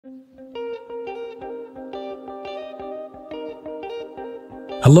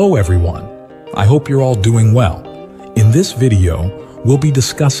Hello everyone, I hope you're all doing well. In this video, we'll be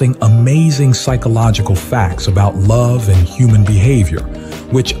discussing amazing psychological facts about love and human behavior,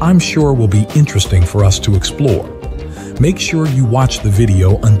 which I'm sure will be interesting for us to explore. Make sure you watch the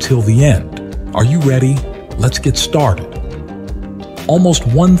video until the end. Are you ready? Let's get started. Almost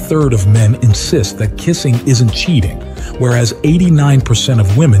 1/3 of men insist that kissing isn't cheating, whereas 89%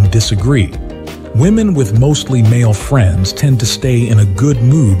 of women disagree. Women with mostly male friends tend to stay in a good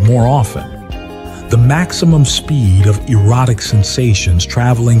mood more often. The maximum speed of erotic sensations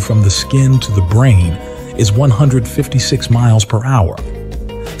traveling from the skin to the brain is 156 miles per hour.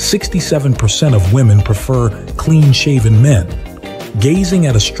 67% of women prefer clean-shaven men. Gazing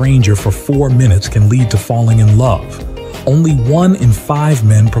at a stranger for 4 minutes can lead to falling in love. Only 1 in 5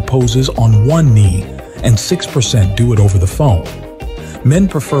 men proposes on one knee, and 6% do it over the phone. Men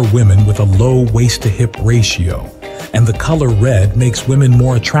prefer women with a low waist-to-hip ratio, and the color red makes women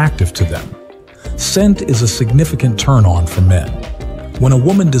more attractive to them. Scent is a significant turn-on for men. When a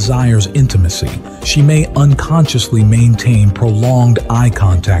woman desires intimacy, she may unconsciously maintain prolonged eye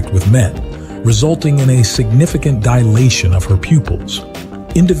contact with men, resulting in a significant dilation of her pupils.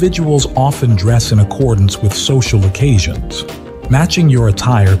 Individuals often dress in accordance with social occasions. Matching your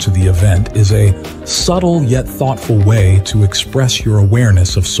attire to the event is a subtle yet thoughtful way to express your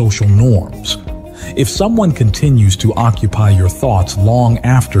awareness of social norms. If someone continues to occupy your thoughts long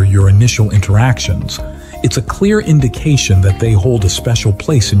after your initial interactions, it's a clear indication that they hold a special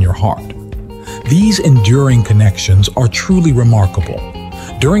place in your heart. These enduring connections are truly remarkable.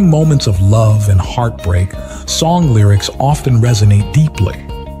 During moments of love and heartbreak, song lyrics often resonate deeply.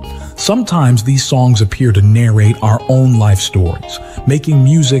 Sometimes these songs appear to narrate our own life stories, making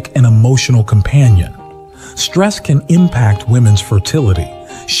music an emotional companion. Stress can impact women's fertility,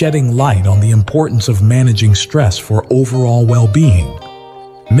 shedding light on the importance of managing stress for overall well-being.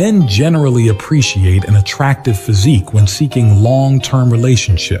 Men generally appreciate an attractive physique when seeking long-term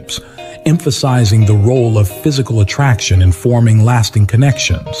relationships, emphasizing the role of physical attraction in forming lasting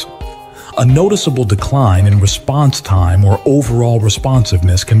connections. A noticeable decline in response time or overall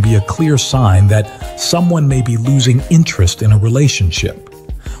responsiveness can be a clear sign that someone may be losing interest in a relationship.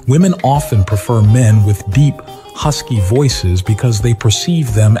 Women often prefer men with deep, husky voices because they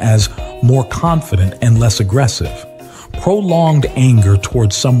perceive them as more confident and less aggressive. Prolonged anger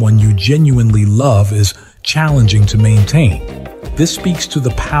towards someone you genuinely love is challenging to maintain. This speaks to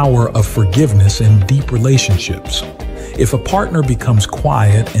the power of forgiveness in deep relationships. If a partner becomes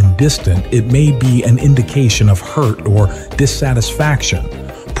quiet and distant, it may be an indication of hurt or dissatisfaction,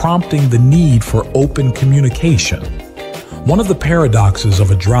 prompting the need for open communication. One of the paradoxes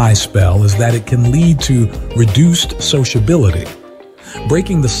of a dry spell is that it can lead to reduced sociability.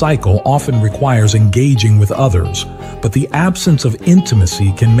 Breaking the cycle often requires engaging with others, but the absence of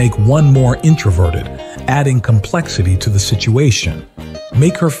intimacy can make one more introverted, adding complexity to the situation.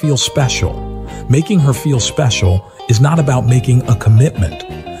 Make her feel special. Making her feel special is not about making a commitment.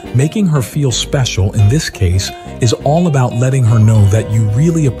 Making her feel special in this case is all about letting her know that you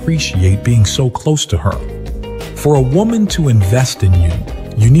really appreciate being so close to her. For a woman to invest in you,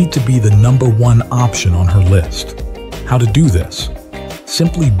 you need to be the #1 option on her list. How to do this?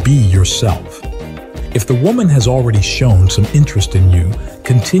 Simply be yourself. If the woman has already shown some interest in you,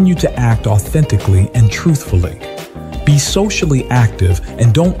 continue to act authentically and truthfully. Be socially active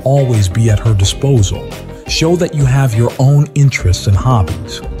and don't always be at her disposal. Show that you have your own interests and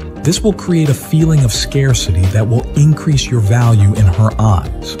hobbies. This will create a feeling of scarcity that will increase your value in her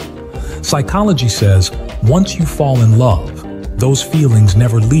eyes. Psychology says, once you fall in love, those feelings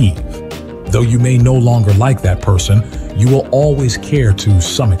never leave. Though you may no longer like that person, you will always care to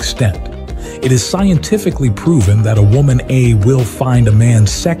some extent. It is scientifically proven that a woman A will find a man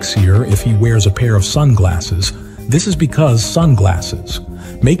sexier if he wears a pair of sunglasses. This is because sunglasses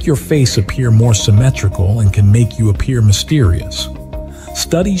make your face appear more symmetrical and can make you appear mysterious.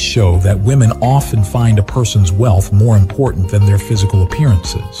 Studies show that women often find a person's wealth more important than their physical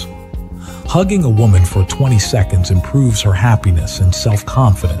appearances. Hugging a woman for 20 seconds improves her happiness and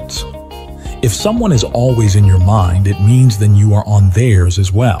self-confidence. If someone is always in your mind, it means then you are on theirs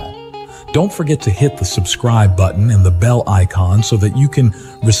as well. Don't forget to hit the subscribe button and the bell icon so that you can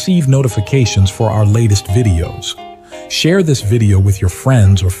receive notifications for our latest videos. Share this video with your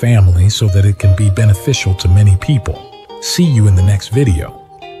friends or family so that it can be beneficial to many people. See you in the next video.